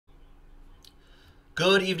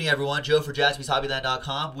Good evening, everyone. Joe for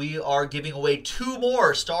JaspysHobbyland.com. We are giving away 2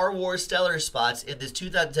 more Star Wars Stellar spots in this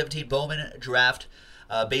 2017 Bowman Draft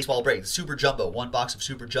baseball break. Super Jumbo, 1 box of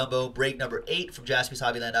Super Jumbo. Break number 8 from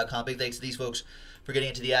JaspysHobbyland.com. Big thanks to these folks for getting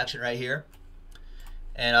into the action right here.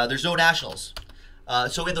 And there's no Nationals.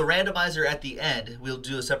 So in the randomizer at the end, we'll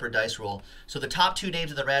do a separate dice roll. So the top 2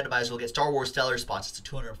 names in the randomizer will get Star Wars Stellar spots. It's a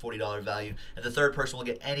 $240 value. And the third person will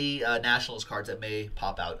get any Nationals cards that may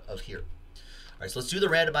pop out of here. All right, so let's do the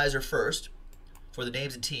randomizer first for the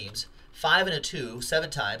names and teams. 5 and a 2, 7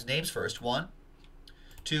 times. Names first. 1,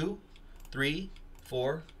 2, 3,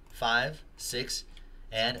 4, 5, 6,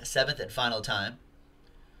 and 7th and final time.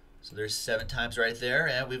 So there's 7 times right there.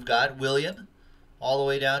 And we've got William all the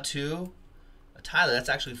way down to Tyler. That's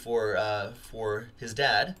actually for his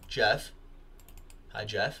dad, Jeff. Hi,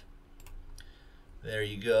 Jeff. There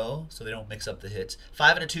you go. So they don't mix up the hits.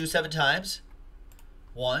 5 and a 2, 7 times.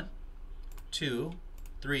 1, 2,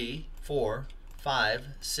 3, 4, 5,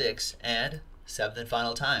 6, and 7th and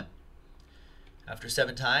final time. After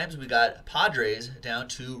 7 times, we got Padres down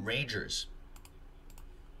to Rangers.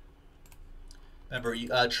 Remember,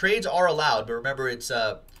 trades are allowed, but remember it's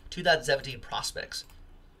 2017 prospects.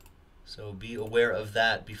 So be aware of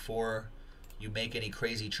that before you make any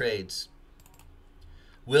crazy trades.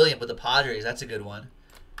 William with the Padres, that's a good one.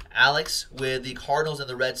 Alex with the Cardinals and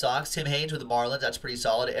the Red Sox. Tim Haynes with the Marlins. That's pretty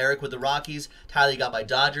solid. Eric with the Rockies. Tyler, you got my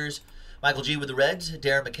Dodgers. Michael G with the Reds.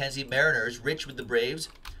 Darren McKenzie, Mariners. Rich with the Braves.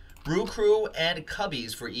 Brew Crew and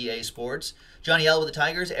Cubbies for EA Sports. Johnny L with the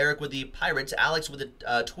Tigers. Eric with the Pirates. Alex with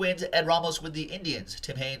the Twins. Ed Ramos with the Indians.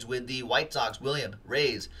 Tim Haynes with the White Sox. William,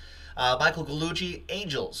 Rays. Michael Gallucci,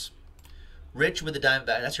 Angels. Rich with the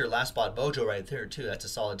Diamondbacks. That's your last spot mojo right there, too. That's a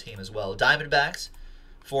solid team as well. Diamondbacks.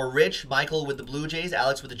 For Rich, Michael with the Blue Jays,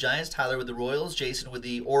 Alex with the Giants, Tyler with the Royals, Jason with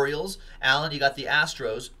the Orioles, Alan, you got the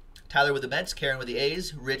Astros, Tyler with the Mets, Karen with the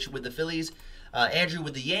A's, Rich with the Phillies, Andrew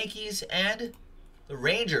with the Yankees, and the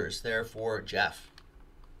Rangers there for Jeff.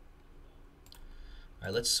 All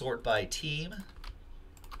right, let's sort by team.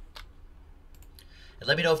 And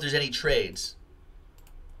let me know if there's any trades.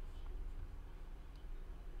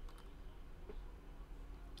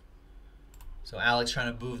 So Alex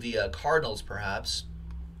trying to move the Cardinals, perhaps.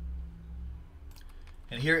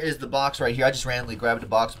 And here is the box right here. I just randomly grabbed a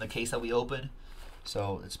box from the case that we opened.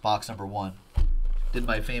 So it's box number 1. Did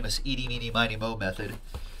my famous eeny, meeny, miny, mo method.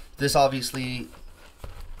 This obviously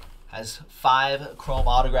has 5 chrome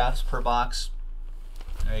autographs per box.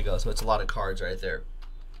 There you go. So it's a lot of cards right there.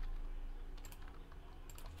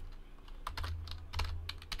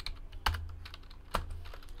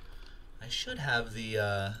 I should have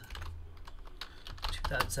the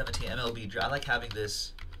 2017 MLB. I like having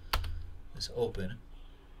this open.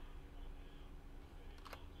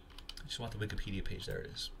 I just want the Wikipedia page. There it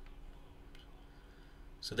is.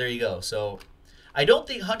 So there you go. So I don't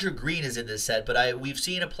think Hunter Green is in this set, but we've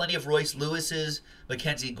seen plenty of Royce Lewis's,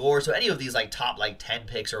 Mackenzie Gore. So any of these top 10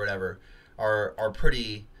 picks or whatever are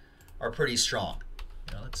pretty strong.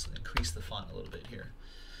 Let's increase the font a little bit here.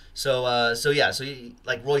 So yeah,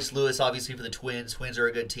 like Royce Lewis obviously for the Twins. Twins are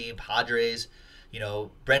a good team. Padres,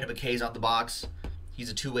 Brendan McKay's on the box. He's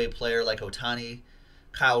a two-way player like Ohtani.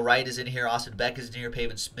 Kyle Wright is in here. Austin Beck is in here.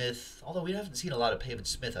 Pavin Smith. Although we haven't seen a lot of Pavin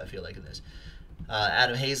Smith, I feel like, in this.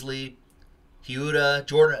 Adam Hazley. Hiuta.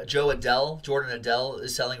 Jordan Adell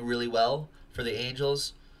is selling really well for the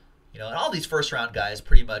Angels. And all these first-round guys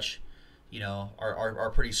pretty much,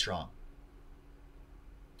 are pretty strong.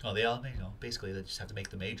 Oh, they all, basically they just have to make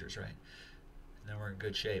the majors, right? And then we're in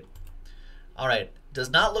good shape. All right. Does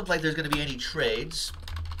not look like there's going to be any trades.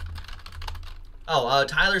 Oh,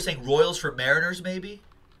 Tyler's saying Royals for Mariners, maybe.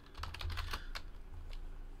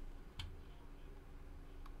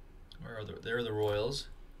 There are the Royals.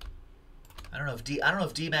 I don't know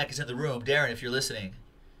if D-Mac is in the room. Darren, if you're listening,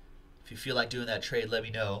 if you feel like doing that trade, let me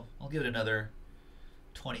know. I'll give it another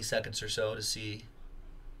 20 seconds or so to see.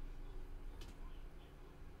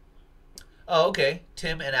 Oh, okay.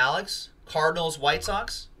 Tim and Alex. Cardinals, White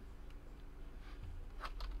Sox.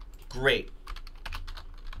 Great.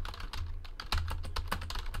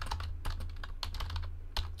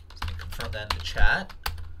 Confirm that in the chat.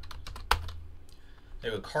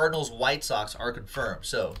 There we go. Cardinals, White Sox are confirmed.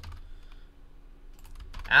 So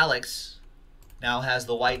Alex now has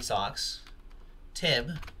the White Sox.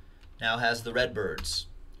 Tim now has the Redbirds.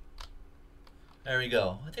 There we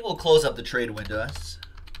go. I think we'll close up the trade window.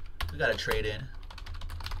 We got a trade in.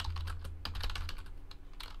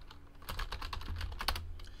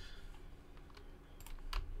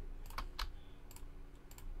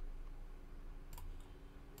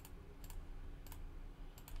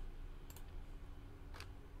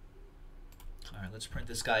 right, let's print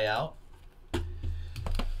this guy out.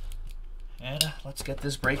 And let's get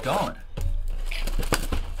this break going.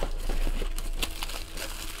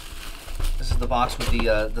 This is the box with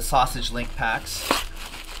the sausage link packs.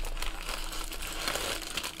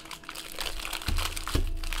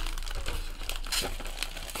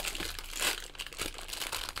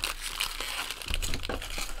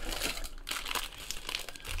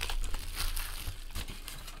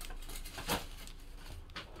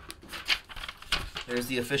 There's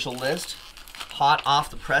the official list. Hot off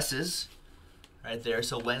the presses. Right there.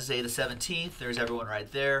 So Wednesday the 17th. There's everyone right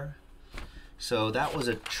there. So that was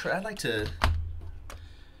a trade. I'd like to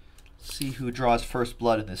see who draws first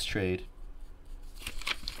blood in this trade.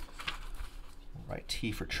 Right,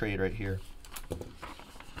 T for trade right here.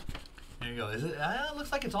 There you go. Is it? It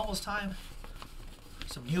looks like it's almost time.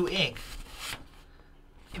 Some new ink.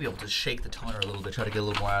 Maybe able to shake the toner a little bit, try to get a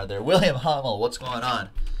little more out of there. William Hummel, what's going on?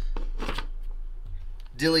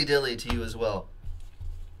 Dilly dilly to you as well.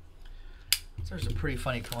 There's some pretty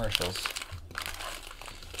funny commercials.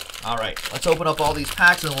 All right, let's open up all these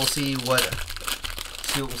packs and we'll see what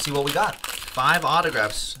we got. 5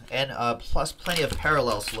 autographs and plus plenty of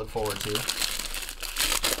parallels to look forward to.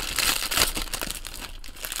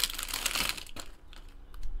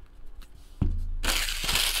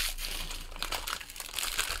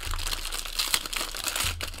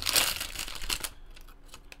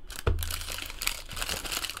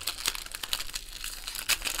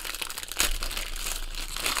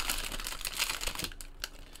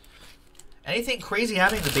 Anything crazy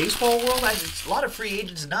happening in the baseball world? A lot of free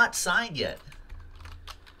agents not signed yet.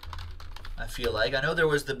 I feel like. I know there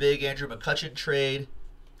was the big Andrew McCutchen trade.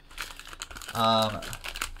 But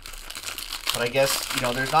I guess,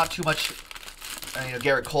 there's not too much.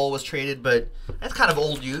 Garrett Cole was traded, but that's kind of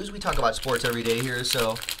old news. We talk about sports every day here,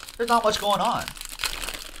 so there's not much going on.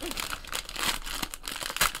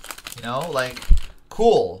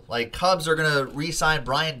 Cool. Like, Cubs are going to re-sign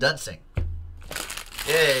Brian Dunsing.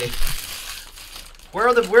 Yay. Where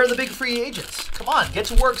are the big free agents? Come on, get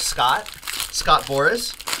to work, Scott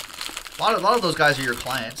Boras. A lot of those guys are your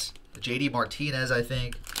clients. J.D. Martinez, I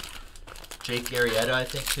think. Jake Arrieta, I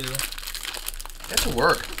think too. Get to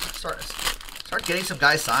work. Start getting some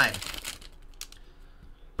guys signed.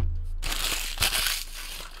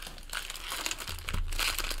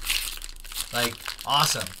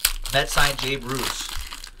 Awesome. Mets signed Jay Bruce.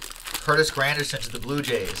 Curtis Granderson to the Blue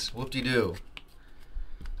Jays. Whoop-de-doo.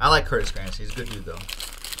 I like Curtis Granderson. He's a good dude, though.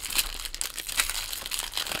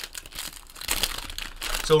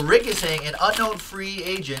 So Rick is saying an unknown free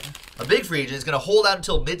agent, a big free agent, is going to hold out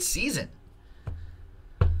until mid-season.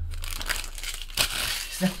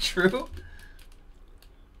 Is that true?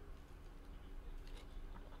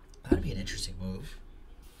 That'd be an interesting move.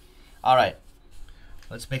 All right.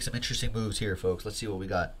 Let's make some interesting moves here, folks. Let's see what we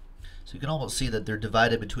got. So you can almost see that they're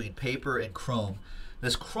divided between paper and chrome.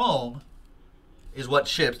 This chrome is what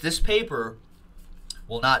ships. This paper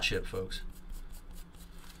will not ship, folks.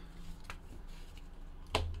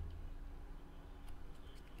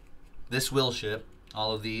 This will ship.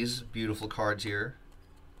 All of these beautiful cards here.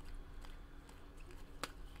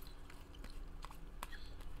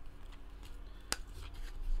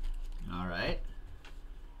 All right.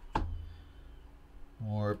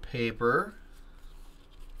 More paper.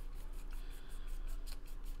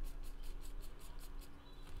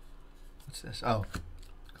 What's this? Oh, go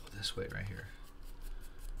this way right here.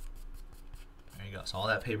 There you go. So all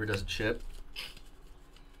that paper doesn't ship.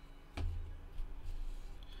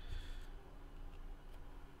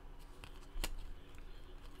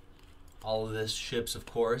 All of this ships, of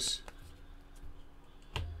course.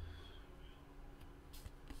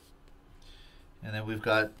 And then we've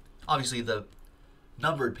got, obviously, the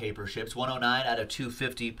numbered paper ships. 109 out of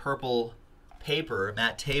 250 purple paper,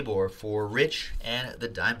 Matt Tabor for Rich and the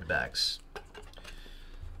Diamondbacks.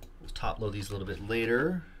 We'll top load these a little bit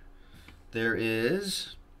later. There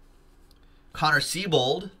is Connor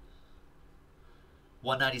Siebold,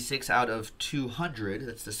 196 out of 200.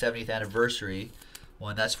 That's the 70th anniversary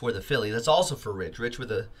one. That's for the Philly. That's also for Rich. Rich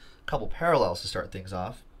with a couple parallels to start things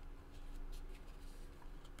off.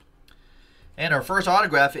 And our first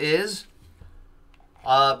autograph is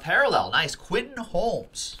parallel. Nice. Quentin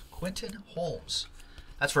Holmes.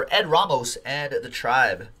 That's for Ed Ramos and the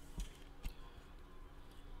Tribe.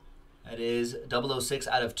 That is 006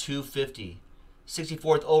 out of 250.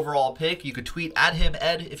 64th overall pick. You could tweet at him,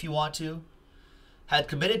 Ed, if you want to. Had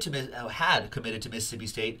committed to Mississippi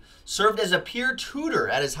State. Served as a peer tutor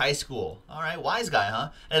at his high school. All right, wise guy, huh?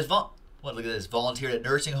 And look at this. Volunteered at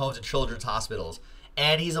nursing homes and children's hospitals.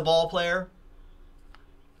 And he's a ball player.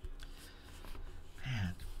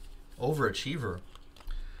 Man, overachiever.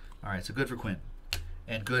 All right, so good for Quinn.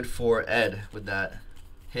 And good for Ed with that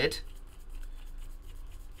hit.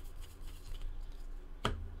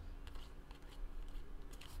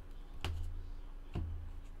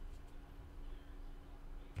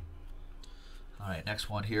 All right, next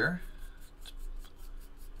one here.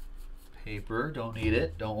 Paper, don't need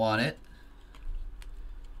it, don't want it.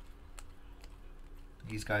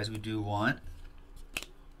 These guys we do want.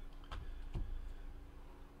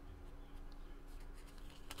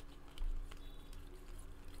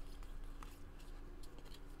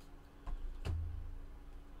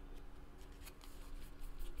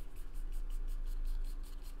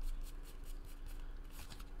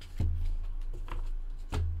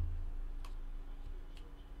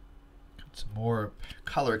 Some more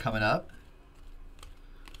color coming up.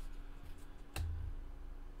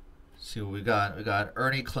 See what we got. We got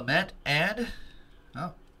Ernie Clement and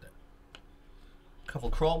a couple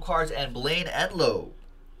chrome cards and Blaine Edlow.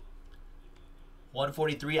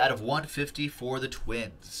 143 out of 150 for the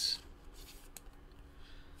Twins.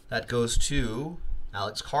 That goes to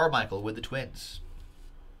Alex Carmichael with the Twins.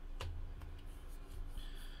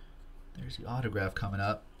 There's the autograph coming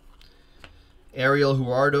up. Ariel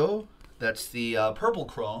Huardo. That's the purple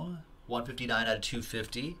chrome. 159 out of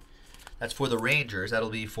 250. That's for the Rangers.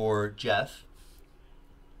 That'll be for Jeff.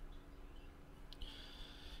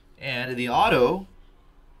 And the auto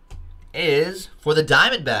is for the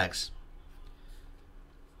Diamondbacks.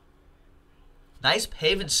 Nice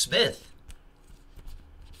Pavin Smith.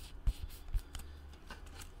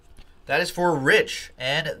 That is for Rich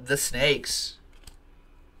and the Snakes.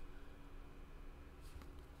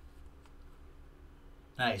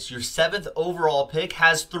 Nice. Your 7th overall pick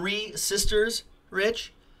has 3 sisters,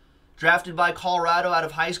 Rich. Drafted by Colorado out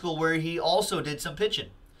of high school where he also did some pitching.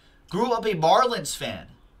 Grew up a Marlins fan.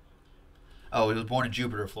 Oh, he was born in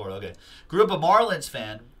Jupiter, Florida. Okay. Grew up a Marlins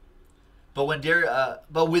fan, but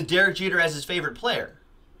with Derek Jeter as his favorite player.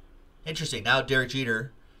 Interesting. Now Derek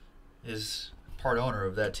Jeter is part owner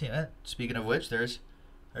of that team. Speaking of which, there's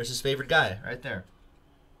his favorite guy right there.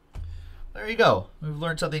 There you go. We've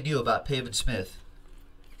learned something new about Pavin Smith.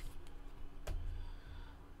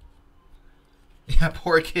 Yeah,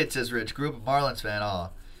 poor kid, says Rich. Grew up a Marlins fan. Aw.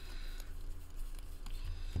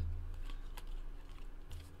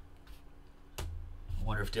 I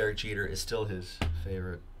wonder if Derek Jeter is still his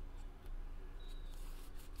favorite.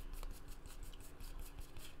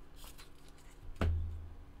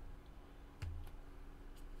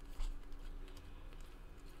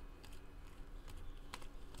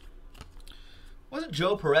 Wasn't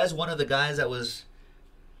Joe Perez one of the guys that was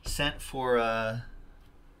sent for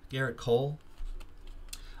Garrett Cole?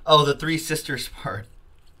 Oh, the 3 sisters part.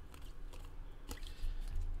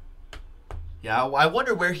 Yeah, I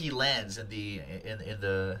wonder where he lands in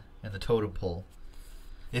the totem pole.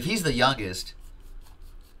 If he's the youngest,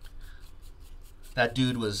 that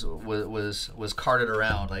dude was carted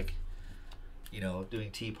around like, you know, doing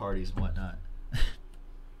tea parties and whatnot.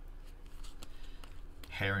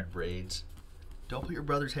 Hair in braids. Don't put your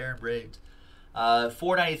brother's hair in braids.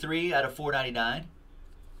 493 out of 499.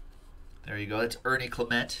 There you go. That's Ernie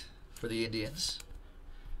Clement for the Indians.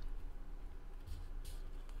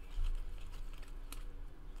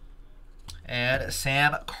 And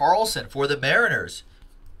Sam Carlson for the Mariners.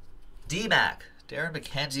 D-Mac. Darren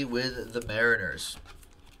McKenzie with the Mariners.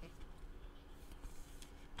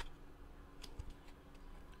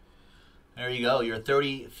 There you go. Your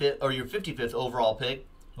 35th or your 55th overall pick.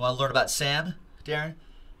 You want to learn about Sam, Darren?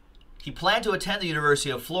 He planned to attend the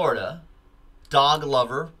University of Florida. Dog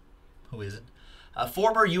lover. Who isn't? A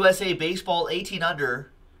former USA Baseball 18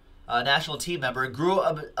 under national team member. Grew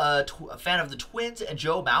up a fan of the Twins and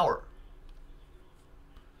Joe Mauer.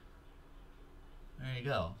 There you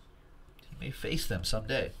go. He may face them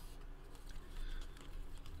someday.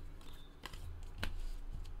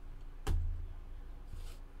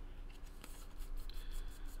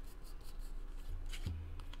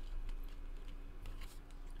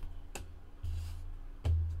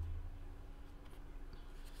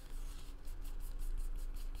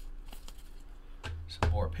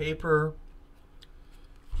 Some more paper.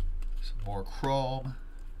 Some more chrome.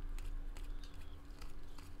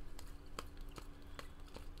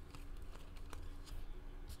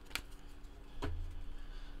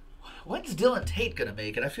 When's Dylan Tate gonna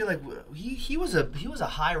make it? I feel like he was a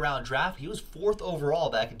high round draft. He was 4th overall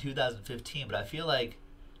back in 2015, but I feel like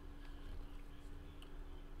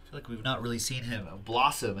we've not really seen him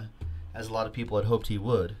blossom as a lot of people had hoped he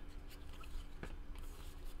would.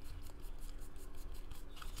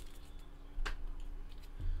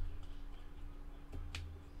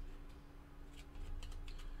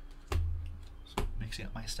 Mixing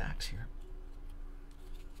up my stacks here.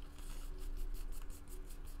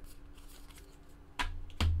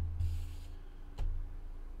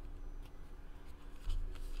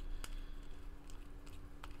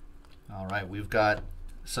 All right, we've got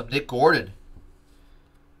some Nick Gordon.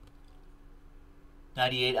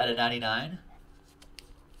 98 out of 99.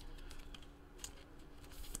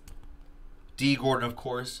 D. Gordon, of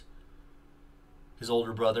course. His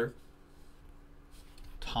older brother.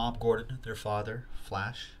 Tom Gordon, their father.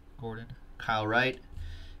 Flash Gordon. Kyle Wright.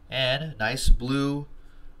 And nice blue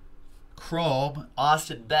chrome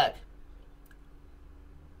Austin Beck.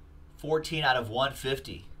 14 out of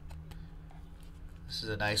 150. This is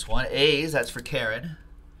a nice one. A's, that's for Karen.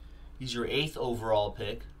 He's your 8th overall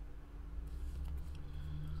pick.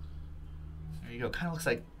 There you go. Kind of looks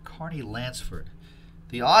like Carney Lansford.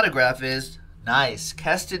 The autograph is nice.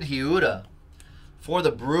 Keston Hiuta for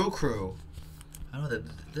the Brew Crew. I know that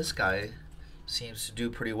this guy seems to do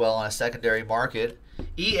pretty well on a secondary market.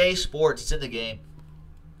 EA Sports, it's in the game.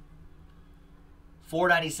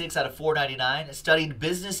 496 out of 499. Studied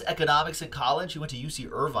business economics in college. He went to UC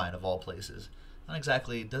Irvine, of all places. Not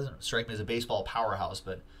exactly, doesn't strike me as a baseball powerhouse,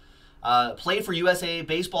 but played for USA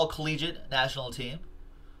Baseball Collegiate National Team.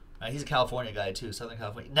 He's a California guy too, Southern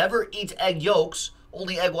California. Never eats egg yolks,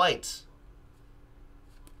 only egg whites.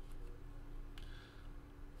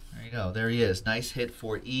 There you go. There he is. Nice hit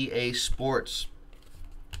for EA Sports.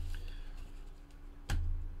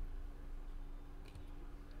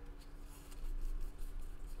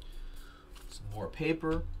 Some more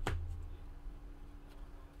paper.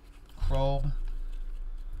 Chrome.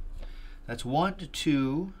 That's 1,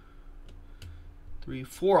 2, 3,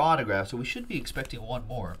 4 autographs, so we should be expecting one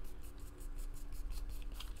more.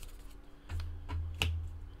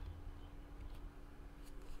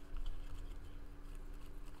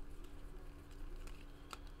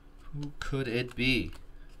 Who could it be?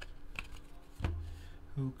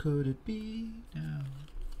 Who could it be now?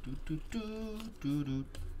 Do, do, do, do, do.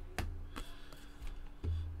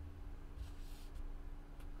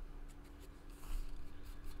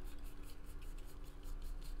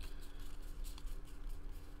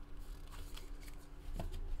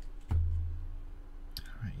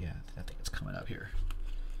 Yeah, I think it's coming up here.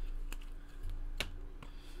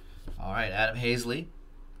 All right, Adam Hazley.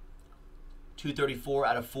 234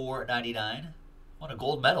 out of 499. Won a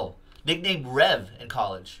gold medal. Nicknamed Rev in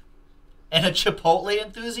college. And a Chipotle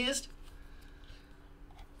enthusiast?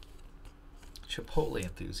 Chipotle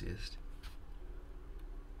enthusiast.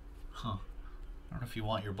 Huh. I don't know if you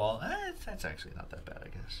want your ball. That's actually not that bad, I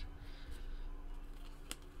guess.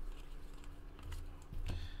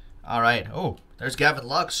 All right. Oh, there's Gavin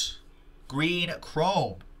Lux. Green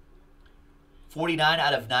Chrome. 49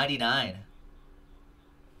 out of 99.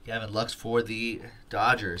 Gavin Lux for the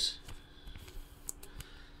Dodgers.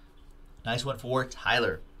 Nice one for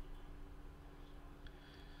Tyler.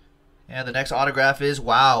 And the next autograph is,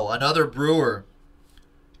 wow, another Brewer.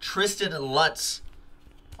 Tristan Lutz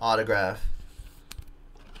autograph.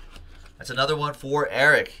 That's another one for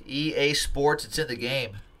Eric. EA Sports, it's in the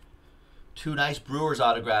game. 2 nice Brewers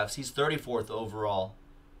autographs. He's 34th overall.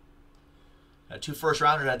 2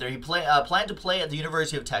 first-rounders out there. He planned to play at the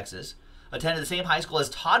University of Texas. Attended the same high school as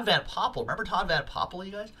Todd Van Poppel. Remember Todd Van Poppel,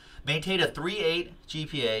 you guys? Maintained a 3.8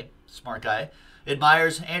 GPA. Smart guy.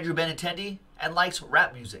 Admires Andrew Benintendi and likes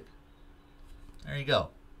rap music. There you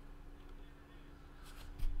go.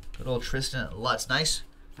 Good old Tristan Lutz. Nice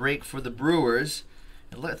break for the Brewers.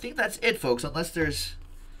 And I think that's it, folks, unless there's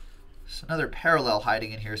another parallel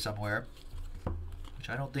hiding in here somewhere, which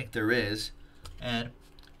I don't think there is. And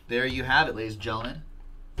there you have it, ladies and gentlemen.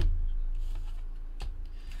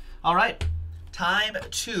 All right, time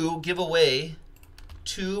to give away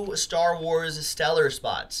 2 Star Wars Stellar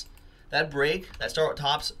spots. That break, that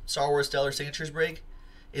top Star Wars Stellar Signatures break,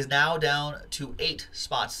 is now down to 8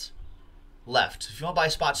 spots left. If you want to buy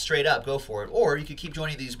spots straight up, go for it. Or you could keep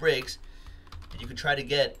joining these breaks, and you could try to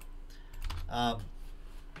get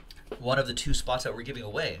one of the 2 spots that we're giving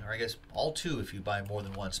away, or I guess all 2 if you buy more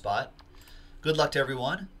than 1 spot. Good luck to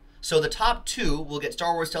everyone. So the top 2 will get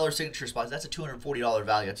Star Wars Stellar Signature spots. That's a $240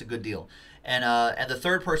 value. That's a good deal. And the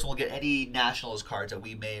third person will get any Nationals cards that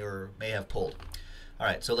we may or may have pulled. All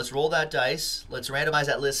right, so let's roll that dice. Let's randomize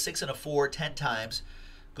that list 6 and a 4, 10 times.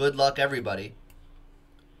 Good luck, everybody.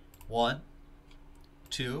 1,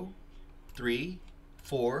 2, 3,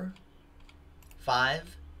 4,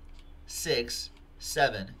 5, 6,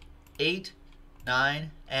 7, 8,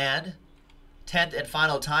 9, and 10th and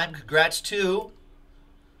final time. Congrats to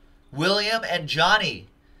William and Johnny.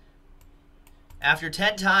 After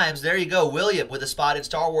 10 times, there you go. William with a spot in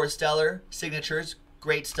Star Wars Stellar Signatures.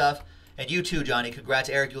 Great stuff. And you too, Johnny. Congrats,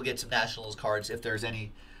 Eric. You'll get some Nationals cards if there's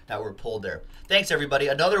any that were pulled there. Thanks, everybody.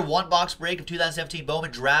 Another one-box break of 2017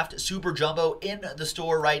 Bowman Draft Super Jumbo in the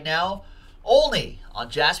store right now. Only on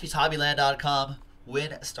JaspysHobbyland.com.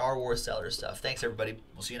 Win Star Wars Stellar stuff. Thanks, everybody.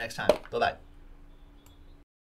 We'll see you next time. Bye-bye.